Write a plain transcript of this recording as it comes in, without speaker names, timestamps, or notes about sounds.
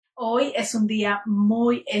Hoy es un día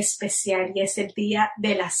muy especial y es el Día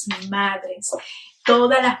de las Madres.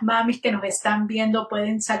 Todas las mamis que nos están viendo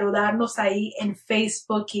pueden saludarnos ahí en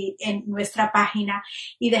Facebook y en nuestra página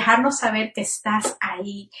y dejarnos saber que estás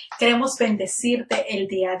ahí. Queremos bendecirte el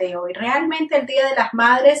día de hoy. Realmente el Día de las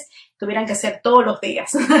Madres tuvieran que ser todos los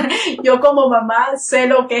días. Yo como mamá sé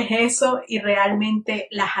lo que es eso y realmente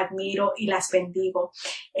las admiro y las bendigo.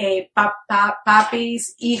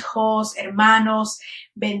 Papis, hijos, hermanos,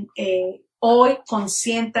 hoy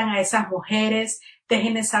consientan a esas mujeres.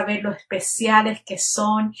 Déjenles saber lo especiales que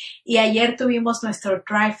son. Y ayer tuvimos nuestro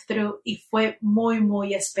drive-thru y fue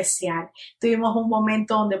muy especial. Tuvimos un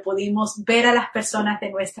momento donde pudimos ver a las personas de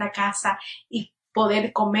nuestra casa y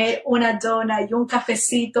poder comer una dona y un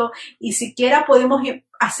cafecito. Y siquiera pudimos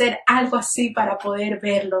hacer algo así para poder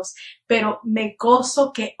verlos. Pero me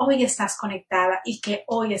gozo que hoy estás conectada y que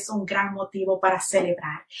hoy es un gran motivo para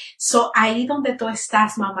celebrar. So, ahí donde tú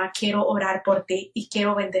estás, mamá, quiero orar por ti y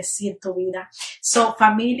quiero bendecir tu vida. So,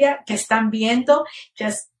 familia que están viendo,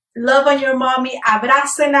 just love on your mommy,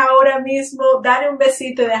 abracen ahora mismo, dale un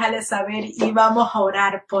besito y déjale saber y vamos a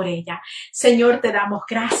orar por ella. Señor, te damos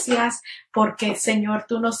gracias porque, Señor,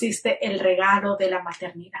 tú nos diste el regalo de la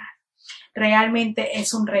maternidad. Realmente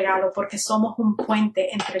es un regalo porque somos un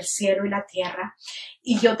puente entre el cielo y la tierra.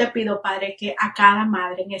 Y yo te pido, Padre, que a cada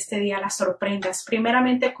madre en este día la sorprendas.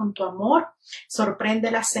 Primeramente con tu amor,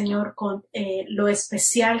 sorpréndela, Señor, con lo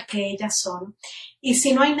especial que ellas son. Y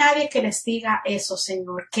si no hay nadie que les diga eso,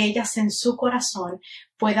 Señor, que ellas en su corazón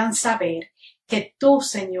puedan saber que tú,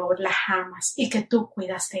 Señor, las amas y que tú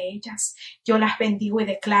cuidas de ellas. Yo las bendigo y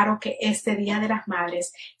declaro que este Día de las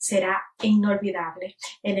Madres será inolvidable.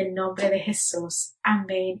 En el nombre de Jesús.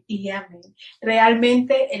 Amén y amén.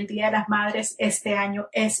 Realmente el Día de las Madres este año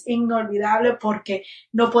es inolvidable porque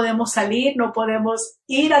no podemos salir, no podemos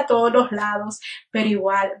ir a todos los lados, pero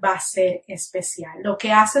igual va a ser especial. Lo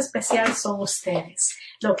que hace especial son ustedes.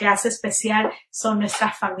 Lo que hace especial son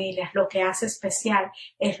nuestras familias. Lo que hace especial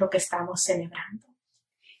es lo que estamos celebrando.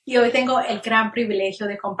 Y hoy tengo el gran privilegio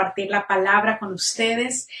de compartir la palabra con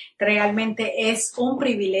ustedes. Realmente es un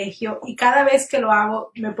privilegio y cada vez que lo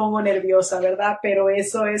hago me pongo nerviosa, ¿verdad? Pero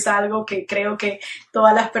eso es algo que creo que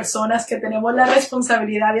todas las personas que tenemos la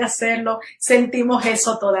responsabilidad de hacerlo sentimos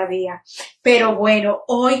eso todavía. Pero bueno,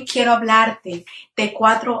 hoy quiero hablarte de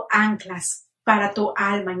 4 anclas para tu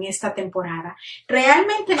alma en esta temporada.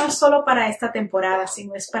 Realmente no es solo para esta temporada,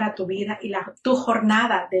 sino es para tu vida y tu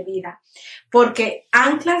jornada de vida. Porque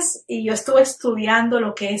anclas, y yo estuve estudiando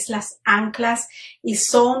lo que es las anclas y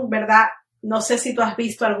son, ¿verdad? No sé si tú has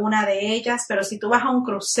visto alguna de ellas, pero si tú vas a un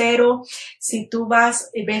crucero, si tú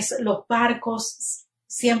vas y ves los barcos,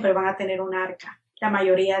 siempre van a tener un arca. La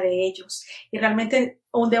mayoría de ellos. Y realmente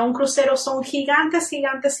de un crucero son gigantes.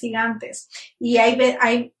 Y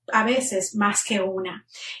hay a veces más que una.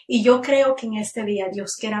 Y yo creo que en este día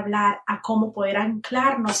Dios quiere hablar a cómo poder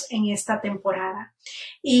anclarnos en esta temporada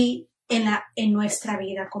y en nuestra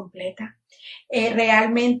vida completa.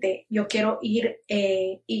 Realmente yo quiero ir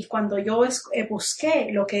y cuando yo busqué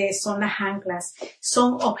lo que son las anclas,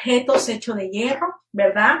 son objetos hechos de hierro,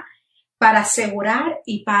 ¿verdad? Para asegurar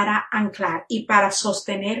y para anclar y para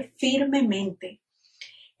sostener firmemente.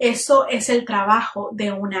 Eso es el trabajo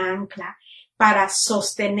de una ancla, para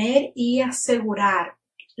sostener y asegurar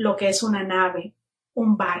lo que es una nave,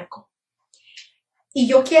 un barco. Y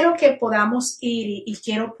yo quiero que podamos ir y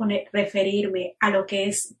quiero referirme a lo que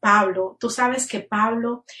es Pablo. Tú sabes que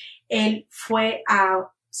Pablo, él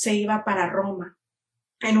se iba para Roma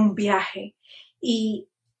en un viaje y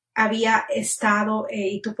había estado,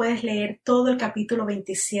 y tú puedes leer todo el capítulo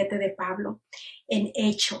 27 de Pablo en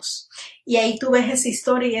Hechos. Y ahí tú ves esa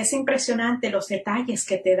historia y es impresionante los detalles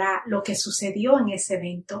que te da lo que sucedió en ese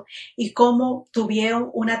evento y cómo tuvieron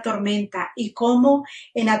una tormenta y cómo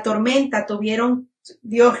en la tormenta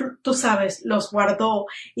Dios, tú sabes, los guardó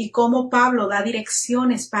y cómo Pablo da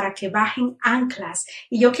direcciones para que bajen anclas.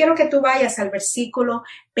 Y yo quiero que tú vayas al versículo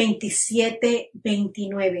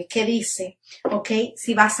 27-29, que dice, ok,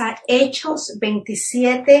 si vas a Hechos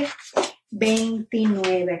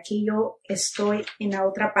 27-29, aquí yo estoy en la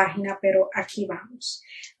otra página, pero aquí vamos,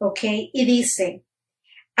 ok, y dice,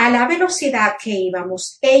 a la velocidad que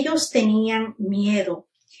íbamos, ellos tenían miedo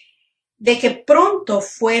de que pronto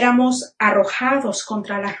fuéramos arrojados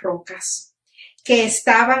contra las rocas que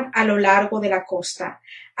estaban a lo largo de la costa.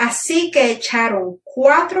 Así que echaron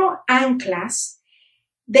 4 anclas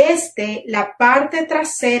desde la parte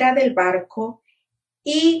trasera del barco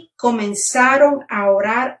y comenzaron a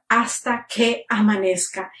orar hasta que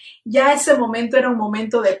amanezca. Ya ese momento era un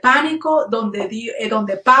momento de pánico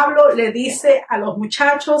donde Pablo le dice a los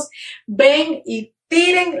muchachos, ven y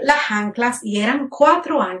tiren las anclas, y eran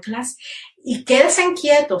 4 anclas, y quédense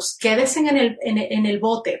quietos, quédense en el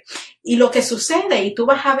bote. Y lo que sucede, y tú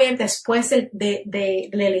vas a ver después de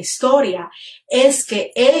la historia, es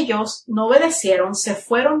que ellos no obedecieron, se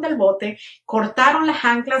fueron del bote, cortaron las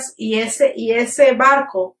anclas, y ese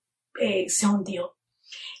barco se hundió.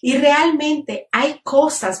 Y realmente hay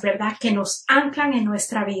cosas, ¿verdad?, que nos anclan en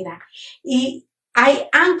nuestra vida. Y hay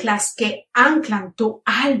anclas que anclan tu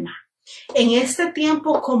alma. En este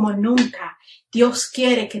tiempo como nunca, Dios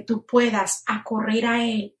quiere que tú puedas acorrer a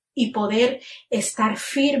Él y poder estar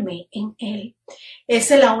firme en Él.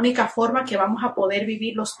 Esa es la única forma que vamos a poder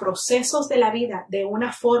vivir los procesos de la vida de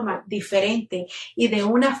una forma diferente y de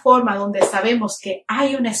una forma donde sabemos que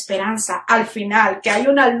hay una esperanza al final, que hay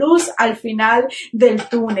una luz al final del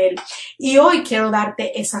túnel. Y hoy quiero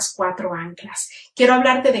darte esas 4 anclas. Quiero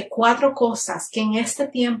hablarte de 4 cosas que en este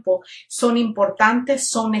tiempo son importantes,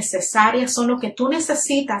 son necesarias, son lo que tú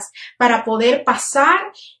necesitas para poder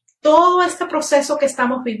pasar todo este proceso que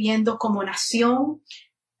estamos viviendo como nación,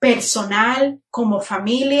 personal, como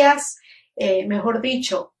familias, mejor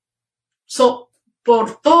dicho,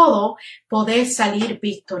 por todo poder salir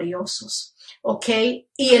victoriosos, ¿ok?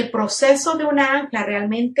 Y el proceso de una ancla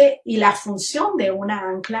realmente, y la función de una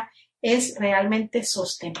ancla es realmente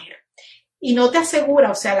sostener. Y no te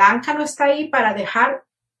asegura, o sea, la ancla no está ahí para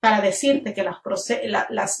decirte que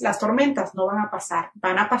las tormentas no van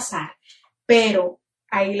a pasar, pero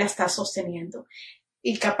ahí la está sosteniendo.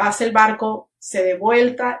 Y capaz el barco se dé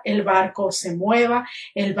vuelta, el barco se mueva,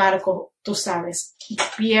 el barco, tú sabes,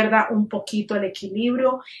 pierda un poquito el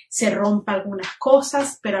equilibrio, se rompa algunas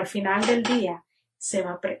cosas, pero al final del día se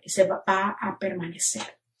va a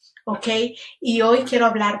permanecer. ¿Ok? Y hoy quiero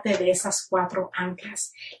hablarte de esas 4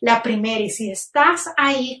 anclas. La primera, y si estás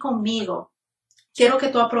ahí conmigo, quiero que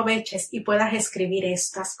tú aproveches y puedas escribir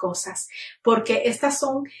estas cosas, porque estas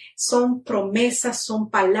son promesas,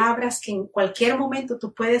 son palabras que en cualquier momento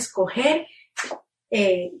tú puedes coger,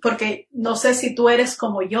 porque no sé si tú eres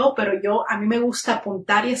como yo, pero a mí me gusta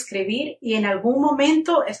apuntar y escribir, y en algún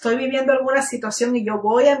momento estoy viviendo alguna situación y yo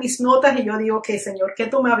voy a mis notas y yo digo, ok, Señor, ¿qué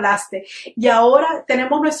tú me hablaste? Y ahora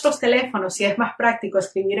tenemos nuestros teléfonos y es más práctico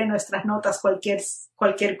escribir en nuestras notas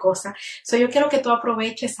cualquier cosa. Yo quiero que tú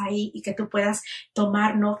aproveches ahí y que tú puedas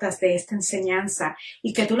tomar notas de esta enseñanza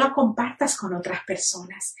y que tú la compartas con otras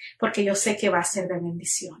personas, porque yo sé que va a ser de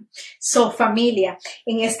bendición. Familia,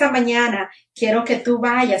 en esta mañana quiero que tú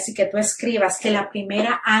vayas y que tú escribas que la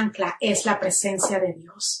primera ancla es la presencia de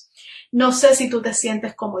Dios. No sé si tú te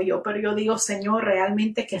sientes como yo, pero yo digo, Señor,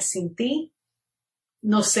 realmente que sin ti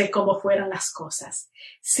no sé cómo fueran las cosas.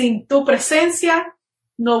 Sin tu presencia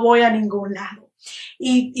no voy a ningún lado.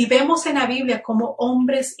 Y vemos en la Biblia como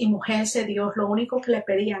hombres y mujeres de Dios lo único que le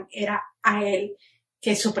pedían era a Él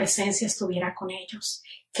que su presencia estuviera con ellos,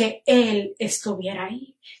 que Él estuviera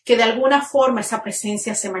ahí, que de alguna forma esa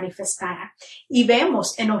presencia se manifestara. Y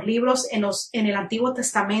vemos en los libros, en el Antiguo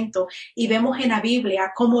Testamento, y vemos en la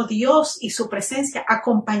Biblia cómo Dios y su presencia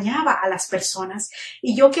acompañaba a las personas.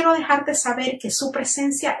 Y yo quiero dejarte saber que su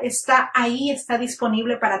presencia está ahí, está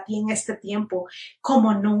disponible para ti en este tiempo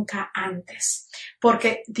como nunca antes.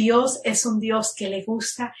 Porque Dios es un Dios que le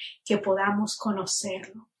gusta que podamos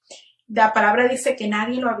conocerlo. La palabra dice que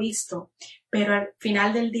nadie lo ha visto, pero al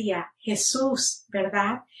final del día Jesús,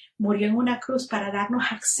 ¿verdad?, murió en una cruz para darnos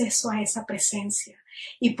acceso a esa presencia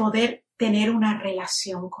y poder tener una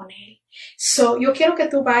relación con Él. Yo quiero que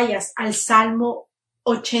tú vayas al Salmo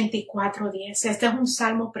 84:10. Este es un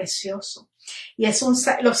salmo precioso. Y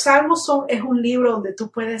los salmos es un libro donde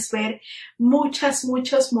tú puedes ver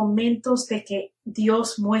muchos momentos de que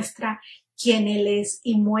Dios muestra quién Él es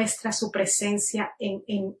y muestra su presencia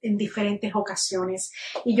en diferentes ocasiones.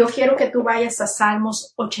 Y yo quiero que tú vayas a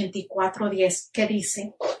Salmos 84:10, que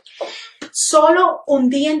dice: solo un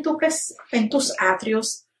día en tus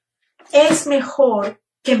atrios es mejor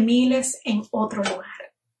que miles en otro lugar.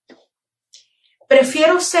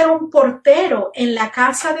 Prefiero ser un portero en la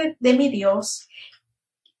casa de mi Dios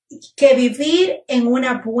que vivir en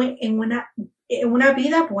una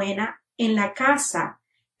vida buena en la casa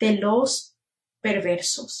de los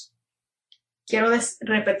perversos. Quiero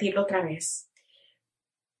repetirlo otra vez.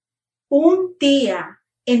 Un día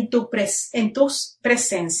en tu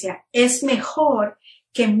presencia es mejor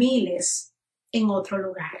que miles en otro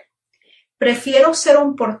lugar. Prefiero ser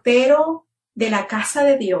un portero de la casa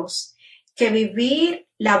de Dios que vivir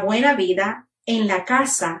la buena vida en la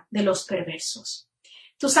casa de los perversos.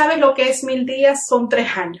 Tú sabes lo que es 1000 días, son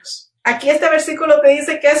 3 años. Aquí este versículo te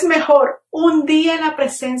dice que es mejor un día en la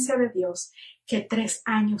presencia de Dios que 3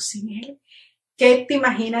 años sin Él. ¿Qué te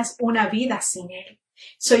imaginas una vida sin Él?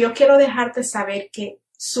 Yo quiero dejarte saber que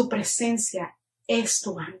su presencia es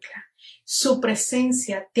tu ancla. Su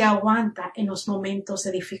presencia te aguanta en los momentos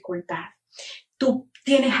de dificultad. Tú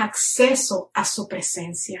tienes acceso a su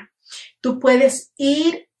presencia. Tú puedes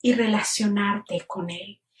ir y relacionarte con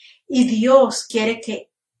Él. Y Dios quiere que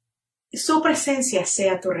su presencia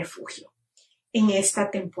sea tu refugio en esta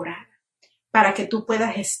temporada, para que tú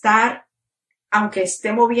puedas estar, aunque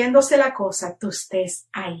esté moviéndose la cosa, tú estés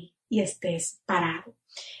ahí y estés parado.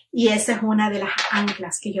 Y esa es una de las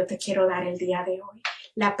anclas que yo te quiero dar el día de hoy,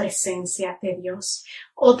 la presencia de Dios.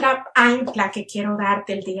 Otra ancla que quiero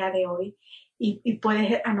darte el día de hoy, y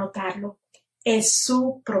puedes anotarlo, es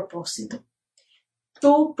su propósito.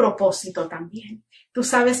 Tu propósito también. Tú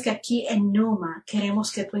sabes que aquí en Numa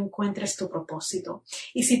queremos que tú encuentres tu propósito.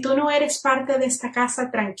 Y si tú no eres parte de esta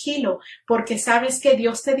casa, tranquilo, porque sabes que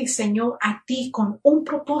Dios te diseñó a ti con un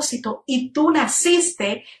propósito y tú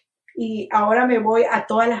naciste. Y ahora me voy a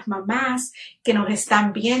todas las mamás que nos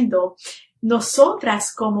están viendo.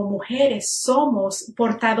 Nosotras como mujeres somos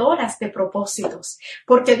portadoras de propósitos,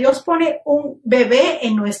 porque Dios pone un bebé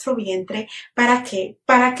en nuestro vientre. ¿Para qué?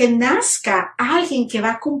 Para que nazca alguien que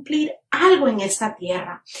va a cumplir algo en esta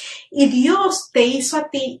tierra. Y Dios te hizo a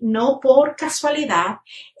ti no por casualidad.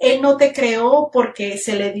 Él no te creó porque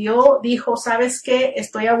se le dijo, ¿sabes qué?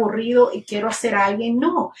 Estoy aburrido y quiero hacer a alguien.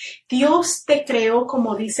 No, Dios te creó,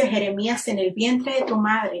 como dice Jeremías, en el vientre de tu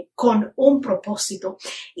madre con un propósito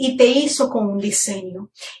y te hizo con un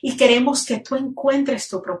diseño. Y queremos que tú encuentres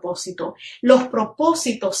tu propósito. Los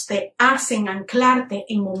propósitos te hacen anclarte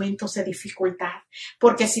en momentos de dificultad.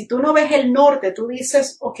 Porque si tú no ves el norte, tú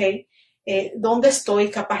dices, ok, ¿dónde estoy?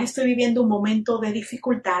 Capaz estoy viviendo un momento de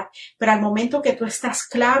dificultad, pero al momento que tú estás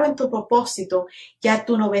claro en tu propósito, ya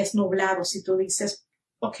tú no ves nublado. Si tú dices,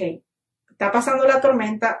 ok, está pasando la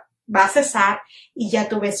tormenta, va a cesar y ya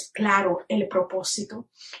tú ves claro el propósito.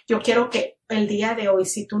 Yo quiero que el día de hoy,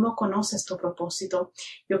 si tú no conoces tu propósito,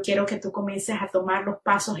 yo quiero que tú comiences a tomar los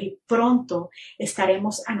pasos y pronto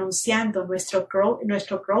estaremos anunciando nuestro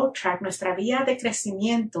growth track, nuestra vía de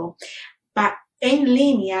crecimiento en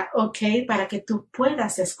línea, ok, para que tú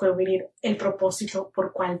puedas descubrir el propósito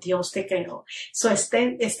por cual Dios te creó.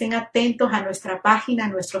 Estén atentos a nuestra página, a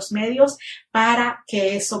nuestros medios, para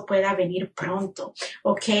que eso pueda venir pronto,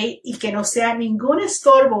 ok, y que no sea ningún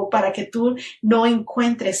estorbo para que tú no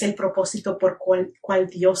encuentres el propósito por cual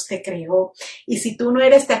Dios te creó. Y si tú no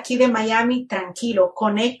eres de aquí de Miami, tranquilo,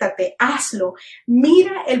 conéctate, hazlo,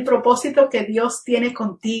 mira el propósito que Dios tiene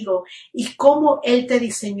contigo y cómo Él te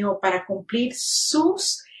diseñó para cumplir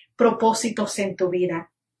sus propósitos en tu vida.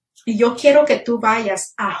 Y yo quiero que tú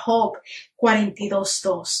vayas a Job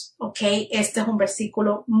 42:2, ¿ok? Este es un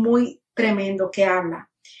versículo muy tremendo que habla.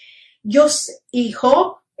 Y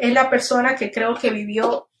Job es la persona que creo que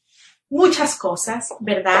vivió muchas cosas,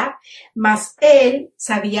 ¿verdad? Mas él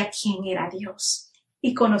sabía quién era Dios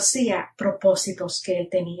y conocía propósitos que él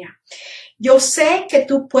tenía. Yo sé que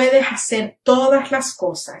tú puedes hacer todas las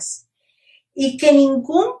cosas y que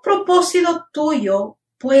ningún propósito tuyo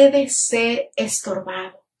puede ser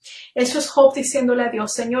estorbado. Eso es Job diciéndole a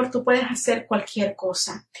Dios, Señor, tú puedes hacer cualquier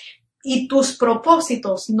cosa y tus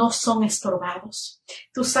propósitos no son estorbados.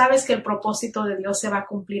 Tú sabes que el propósito de Dios se va a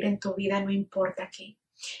cumplir en tu vida, no importa qué.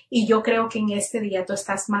 Y yo creo que en este día tú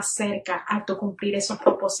estás más cerca a tu cumplir esos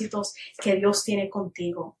propósitos que Dios tiene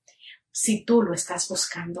contigo, si tú lo estás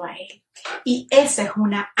buscando a Él. Y esa es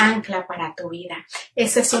una ancla para tu vida.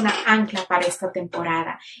 Esa es una ancla para esta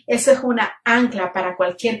temporada. Esa es una ancla para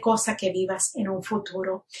cualquier cosa que vivas en un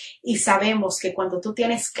futuro. Y sabemos que cuando tú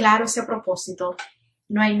tienes claro ese propósito,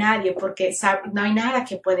 no hay nadie, no hay nada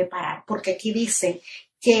que puede parar. Porque aquí dice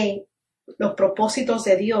que los propósitos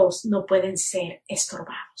de Dios no pueden ser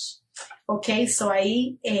estorbados. Ok,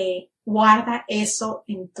 ahí guarda eso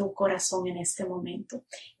en tu corazón en este momento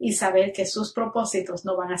y saber que sus propósitos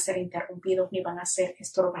no van a ser interrumpidos ni van a ser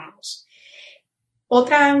estorbados.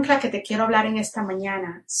 Otra ancla que te quiero hablar en esta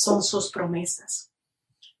mañana son sus promesas.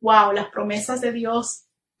 Wow, las promesas de Dios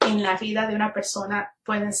en la vida de una persona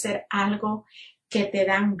pueden ser algo que te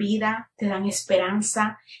dan vida, te dan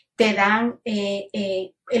esperanza, te dan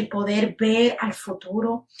el poder ver al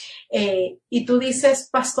futuro. Y tú dices,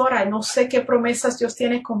 pastora, no sé qué promesas Dios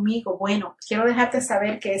tiene conmigo. Bueno, quiero dejarte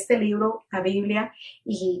saber que este libro, la Biblia,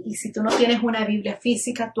 y si tú no tienes una Biblia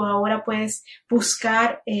física, tú ahora puedes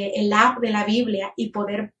buscar el app de la Biblia y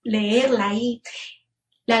poder leerla ahí.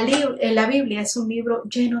 La Biblia es un libro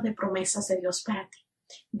lleno de promesas de Dios para ti.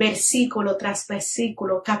 versículo tras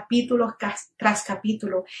versículo, capítulo tras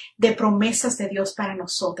capítulo de promesas de Dios para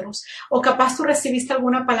nosotros. O capaz tú recibiste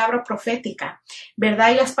alguna palabra profética,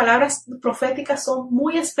 ¿verdad? Y las palabras proféticas son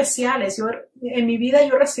muy especiales. En mi vida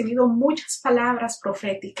yo he recibido muchas palabras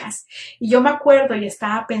proféticas y yo me acuerdo y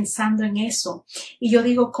estaba pensando en eso y yo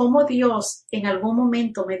digo cómo Dios en algún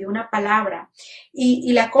momento me dio una palabra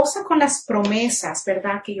y la cosa con las promesas,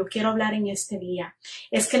 ¿verdad? Que yo quiero hablar en este día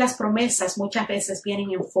es que las promesas muchas veces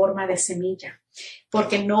vienen en forma de semilla,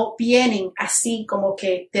 porque no vienen así como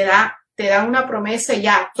que te da una promesa y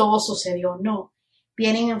ya todo sucedió. No,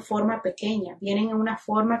 vienen en forma pequeña, vienen en una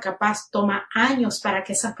forma capaz, toma años para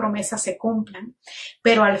que esas promesas se cumplan,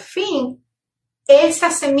 pero al fin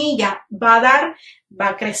esa semilla va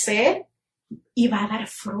a crecer y va a dar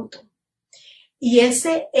fruto. Y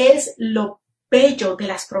ese es lo bello de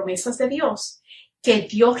las promesas de Dios, que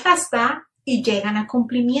Dios las da y llegan a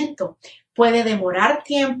cumplimiento. Puede demorar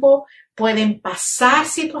tiempo, pueden pasar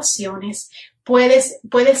situaciones,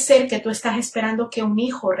 puede ser que tú estás esperando que un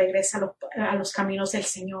hijo regrese a los caminos del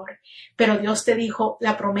Señor, pero Dios te dijo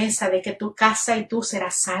la promesa de que tu casa y tú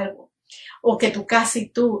serás salvo, o que tu casa y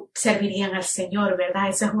tú servirían al Señor, ¿verdad?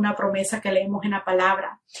 Esa es una promesa que leemos en la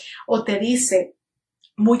palabra. O te dice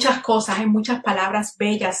muchas cosas, hay muchas palabras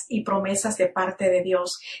bellas y promesas de parte de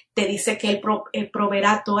Dios. Te dice que Él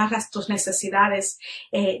proveerá todas tus necesidades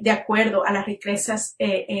de acuerdo a las riquezas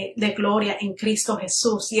de gloria en Cristo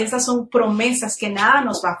Jesús. Y esas son promesas que nada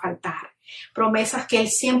nos va a faltar. Promesas que Él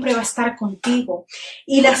siempre va a estar contigo.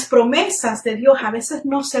 Y las promesas de Dios a veces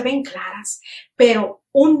no se ven claras, pero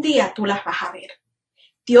un día tú las vas a ver.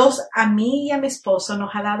 Dios a mí y a mi esposo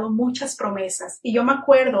nos ha dado muchas promesas y yo me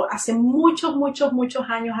acuerdo hace muchos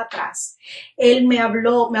años atrás, Él me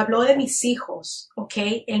habló de mis hijos, ¿ok?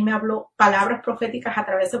 Él me habló palabras proféticas a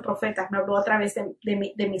través de profetas, me habló a través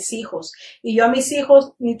de mis hijos y yo a mis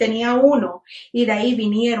hijos ni tenía uno y de ahí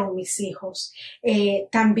vinieron mis hijos.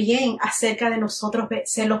 También acerca de nosotros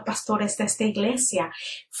ser los pastores de esta iglesia,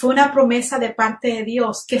 fue una promesa de parte de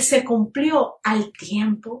Dios que se cumplió al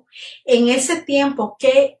tiempo. En ese tiempo,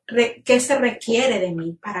 ¿qué se requiere de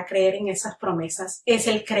mí para creer en esas promesas? Es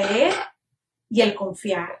el creer y el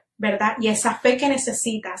confiar, ¿verdad? Y esa fe que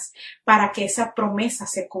necesitas para que esa promesa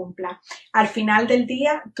se cumpla. Al final del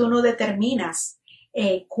día, tú no determinas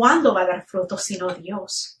cuándo va a dar fruto, sino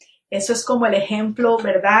Dios. Eso es como el ejemplo,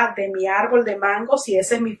 ¿verdad?, de mi árbol de mangos, y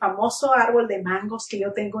ese es mi famoso árbol de mangos que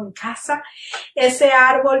yo tengo en casa. Ese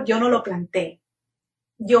árbol yo no lo planté.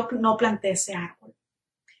 Yo no planté ese árbol.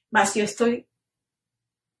 Mas yo estoy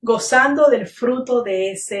gozando del fruto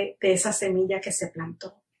de esa semilla que se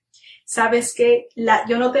plantó. Sabes que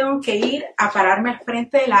yo no tengo que ir a pararme al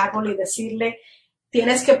frente del árbol y decirle,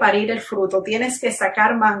 tienes que parir el fruto, tienes que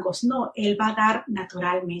sacar mangos. No, Él va a dar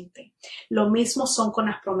naturalmente. Lo mismo son con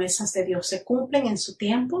las promesas de Dios. Se cumplen en su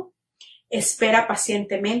tiempo. Espera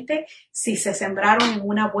pacientemente. Si se sembraron en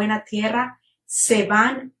una buena tierra,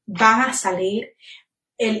 van a salir.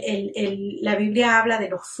 La Biblia habla de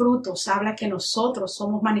los frutos, habla que nosotros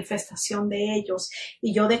somos manifestación de ellos.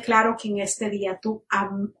 Y yo declaro que en este día tú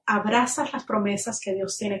abrazas las promesas que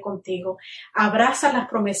Dios tiene contigo, abrazas las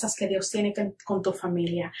promesas que Dios tiene con tu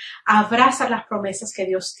familia, abrazas las promesas que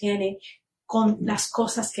Dios tiene con las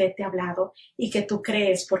cosas que te ha hablado y que tú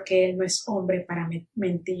crees, porque Él no es hombre para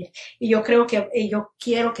mentir. Y yo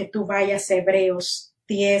quiero que tú vayas a Hebreos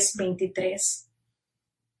 10:23,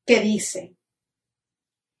 que dice: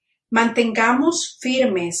 mantengamos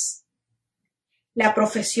firmes la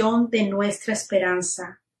profesión de nuestra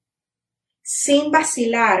esperanza, sin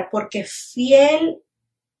vacilar, porque fiel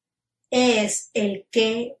es el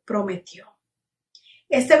que prometió.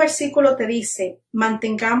 Este versículo te dice,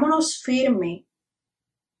 mantengámonos firme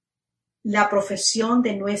la profesión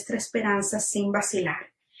de nuestra esperanza sin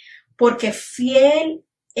vacilar, porque fiel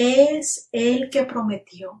es el que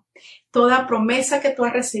prometió. Toda promesa que tú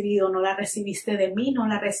has recibido no la recibiste de mí, no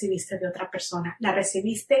la recibiste de otra persona, la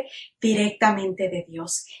recibiste directamente de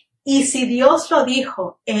Dios. Y si Dios lo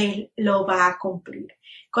dijo, Él lo va a cumplir.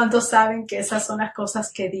 ¿Cuántos saben que esas son las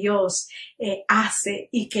cosas que Dios hace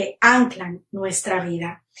y que anclan nuestra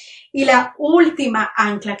vida? Y la última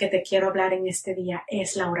ancla que te quiero hablar en este día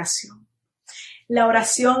es la oración. La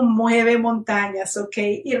oración mueve montañas, ¿ok?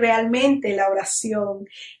 Y realmente la oración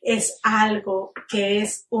es algo que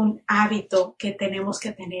es un hábito que tenemos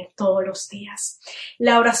que tener todos los días.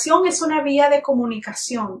 La oración es una vía de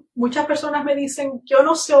comunicación. Muchas personas me dicen, yo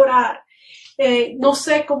no sé orar, no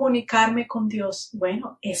sé comunicarme con Dios.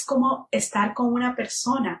 Bueno, es como estar con una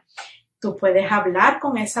persona. Tú puedes hablar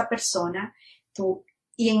con esa persona,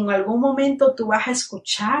 y en algún momento tú vas a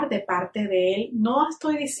escuchar de parte de Él. No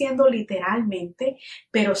estoy diciendo literalmente,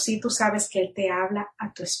 pero sí tú sabes que Él te habla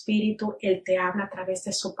a tu espíritu, Él te habla a través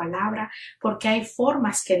de su palabra, porque hay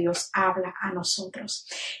formas que Dios habla a nosotros.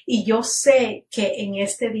 Y yo sé que en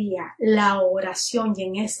este día, la oración y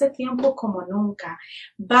en este tiempo como nunca,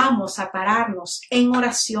 vamos a pararnos en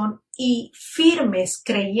oración y firmes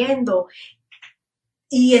creyendo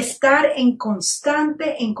y estar en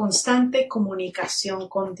constante comunicación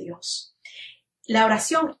con Dios. La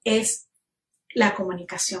oración es la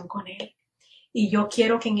comunicación con Él. Y yo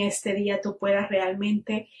quiero que en este día tú puedas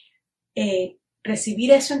realmente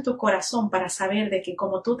recibir eso en tu corazón para saber de que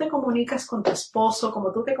como tú te comunicas con tu esposo,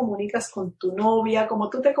 como tú te comunicas con tu novia, como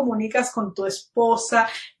tú te comunicas con tu esposa,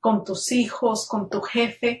 con tus hijos, con tu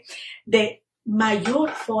jefe, de mayor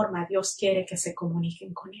forma Dios quiere que se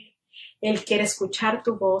comuniquen con Él. Él quiere escuchar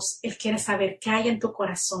tu voz, Él quiere saber qué hay en tu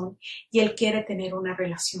corazón y Él quiere tener una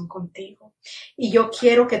relación contigo. Y yo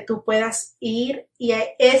quiero que tú puedas ir, y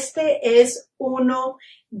este es uno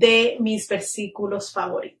de mis versículos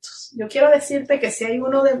favoritos. Yo quiero decirte que si hay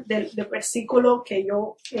uno de versículo que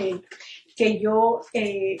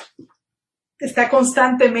está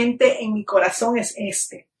constantemente en mi corazón es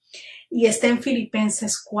este. Y está en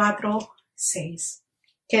Filipenses 4:6,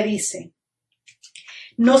 que dice: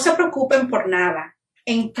 no se preocupen por nada,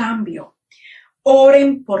 en cambio,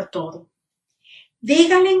 oren por todo.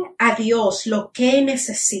 Díganle a Dios lo que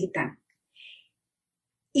necesitan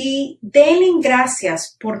y denle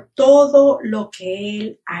gracias por todo lo que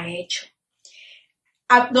Él ha hecho.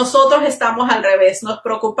 Nosotros estamos al revés, nos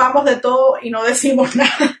preocupamos de todo y no decimos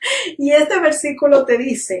nada. Y este versículo te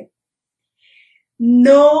dice: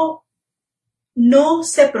 no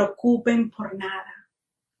se preocupen por nada,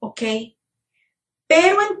 ¿ok?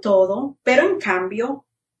 Pero en cambio,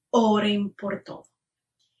 oren por todo.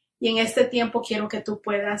 Y en este tiempo quiero que tú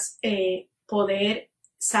puedas poder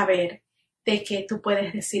saber de que tú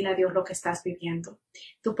puedes decirle a Dios lo que estás viviendo.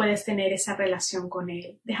 Tú puedes tener esa relación con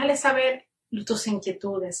Él. Déjale saber tus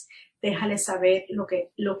inquietudes. Déjale saber lo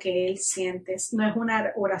que Él siente. No es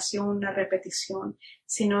una oración, una repetición,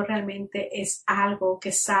 sino realmente es algo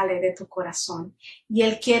que sale de tu corazón. Y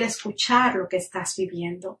Él quiere escuchar lo que estás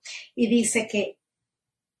viviendo. Y dice que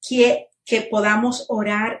podamos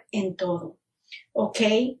orar en todo, ¿ok?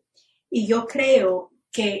 Y yo creo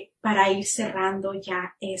que para ir cerrando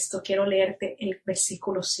ya esto, quiero leerte el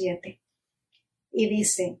versículo 7. Y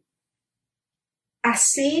dice: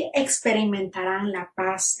 así experimentarán la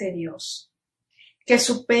paz de Dios, que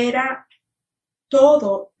supera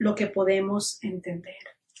todo lo que podemos entender.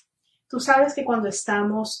 Tú sabes que cuando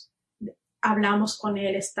hablamos con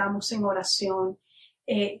Él, estamos en oración,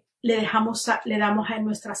 le damos a Él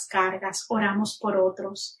nuestras cargas, oramos por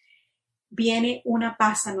otros. Viene una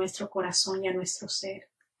paz a nuestro corazón y a nuestro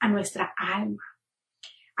ser, a nuestra alma.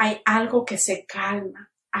 Hay algo que se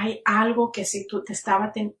calma. Hay algo que si tú te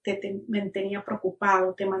mantenía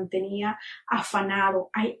preocupado, te mantenía afanado,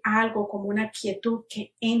 hay algo como una quietud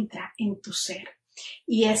que entra en tu ser.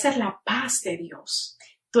 Y esa es la paz de Dios.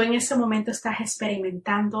 Tú en ese momento estás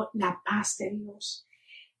experimentando la paz de Dios.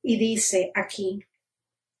 Y dice aquí: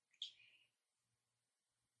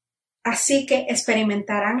 así que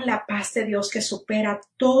experimentarán la paz de Dios que supera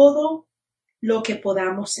todo lo que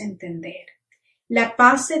podamos entender. La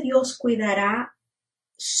paz de Dios cuidará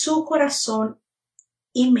su corazón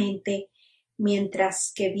y mente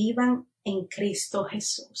mientras que vivan en Cristo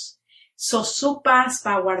Jesús. Su paz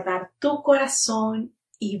va a guardar tu corazón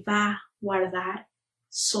y va a guardar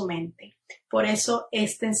su mente. Por eso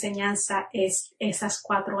esta enseñanza es esas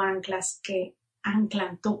 4 anclas que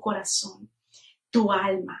anclan tu corazón, tu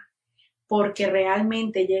alma. Porque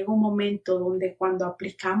realmente llega un momento donde cuando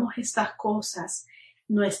aplicamos estas cosas,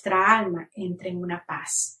 nuestra alma entra en una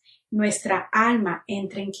paz, nuestra alma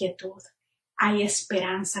entra en quietud, hay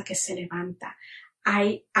esperanza que se levanta,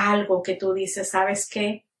 hay algo que tú dices, ¿sabes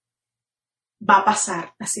qué? Va a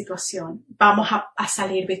pasar la situación, vamos a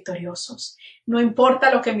salir victoriosos. No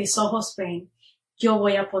importa lo que mis ojos ven, yo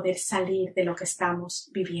voy a poder salir de lo que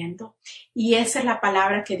estamos viviendo. Y esa es la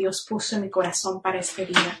palabra que Dios puso en mi corazón para este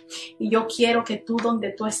día. Y yo quiero que tú,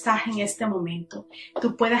 donde tú estás en este momento,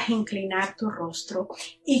 tú puedas inclinar tu rostro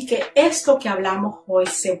y que esto que hablamos hoy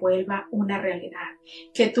se vuelva una realidad.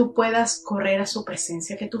 Que tú puedas correr a su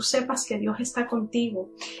presencia, que tú sepas que Dios está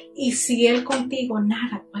contigo. Y si Él contigo,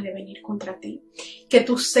 nada puede venir contra ti. Que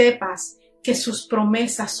tú sepas que sus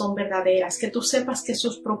promesas son verdaderas, que tú sepas que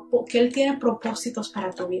Él tiene propósitos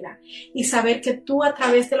para tu vida y saber que tú a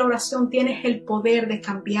través de la oración tienes el poder de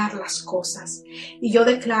cambiar las cosas. Y yo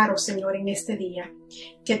declaro, Señor, en este día,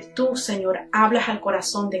 que tú, Señor, hablas al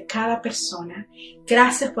corazón de cada persona.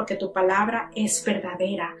 Gracias porque tu palabra es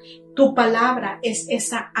verdadera. Tu palabra es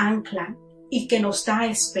esa ancla y que nos da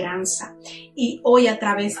esperanza. Y hoy a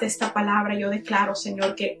través de esta palabra yo declaro,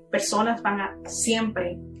 Señor, que personas van a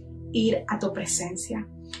siempre ir a tu presencia.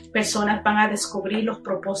 Personas van a descubrir los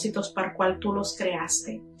propósitos para cual tú los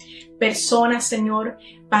creaste. Personas, Señor,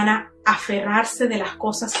 van a aferrarse de las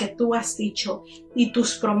cosas que tú has dicho y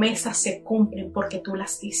tus promesas se cumplen porque tú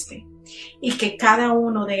las diste. Y que cada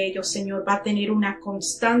uno de ellos, Señor, va a tener una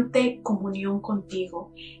constante comunión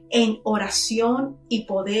contigo en oración y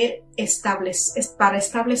poder para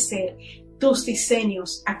establecer tus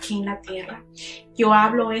diseños aquí en la tierra. Yo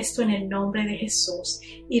hablo esto en el nombre de Jesús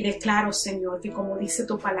y declaro, Señor, que como dice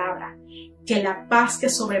tu palabra, que la paz que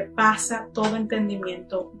sobrepasa todo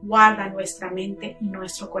entendimiento guarda nuestra mente y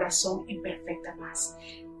nuestro corazón en perfecta paz.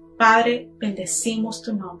 Padre, bendecimos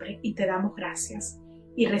tu nombre y te damos gracias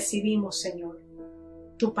y recibimos, Señor,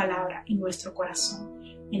 tu palabra en nuestro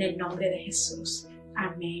corazón en el nombre de Jesús.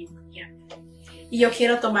 Amén y amén. Y yo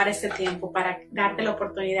quiero tomar este tiempo para darte la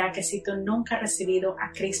oportunidad que si tú nunca has recibido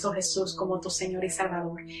a Cristo Jesús como tu Señor y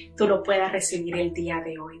Salvador, tú lo puedas recibir el día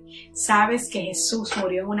de hoy. Sabes que Jesús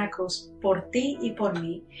murió en una cruz por ti y por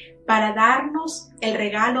mí para darnos el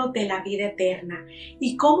regalo de la vida eterna.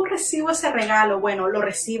 ¿Y cómo recibo ese regalo? Bueno, lo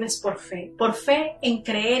recibes por fe en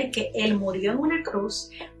creer que Él murió en una cruz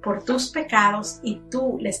por tus pecados y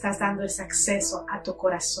tú le estás dando ese acceso a tu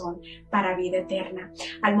corazón para vida eterna.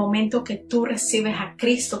 Al momento que tú recibes a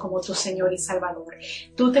Cristo como tu Señor y Salvador,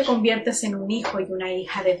 tú te conviertes en un hijo y una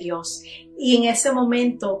hija de Dios. Y en ese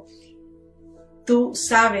momento tú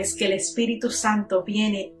sabes que el Espíritu Santo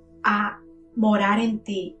viene a morar en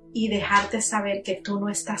ti y dejarte saber que tú no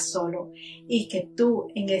estás solo y que tú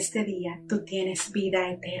en este día tú tienes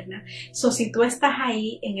vida eterna. Si tú estás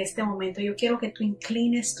ahí en este momento, yo quiero que tú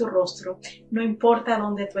inclines tu rostro, no importa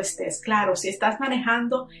dónde tú estés. Claro, si estás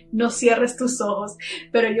manejando, no cierres tus ojos,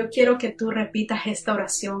 pero yo quiero que tú repitas esta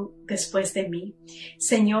oración después de mí.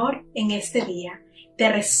 Señor, en este día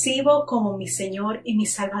te recibo como mi Señor y mi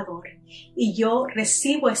Salvador y yo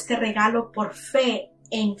recibo este regalo por fe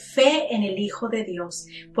en el Hijo de Dios,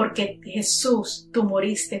 porque Jesús, tú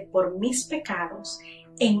moriste por mis pecados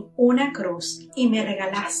en una cruz y me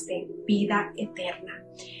regalaste vida eterna.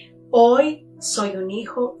 Hoy soy un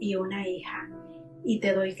hijo y una hija y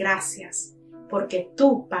te doy gracias porque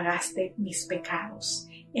tú pagaste mis pecados.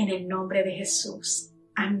 En el nombre de Jesús.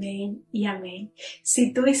 Amén y amén.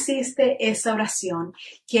 Si tú hiciste esa oración,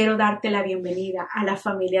 quiero darte la bienvenida a la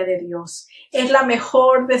familia de Dios. Es la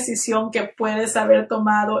mejor decisión que puedes haber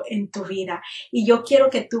tomado en tu vida. Y yo quiero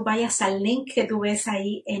que tú vayas al link que tú ves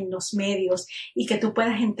ahí en los medios y que tú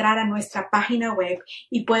puedas entrar a nuestra página web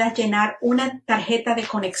y puedas llenar una tarjeta de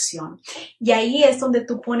conexión. Y ahí es donde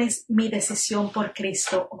tú pones mi decisión por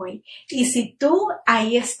Cristo hoy. Y si tú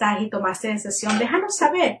ahí estás y tomaste decisión, déjanos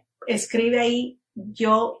saber. Escribe ahí.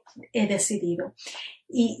 Yo he decidido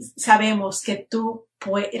y sabemos que tú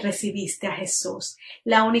recibiste a Jesús.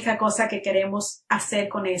 La única cosa que queremos hacer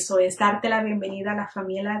con eso es darte la bienvenida a la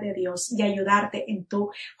familia de Dios y ayudarte en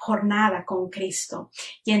tu jornada con Cristo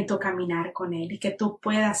y en tu caminar con Él y que tú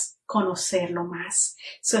puedas conocerlo más.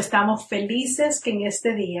 Estamos felices que en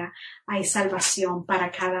este día hay salvación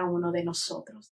para cada uno de nosotros.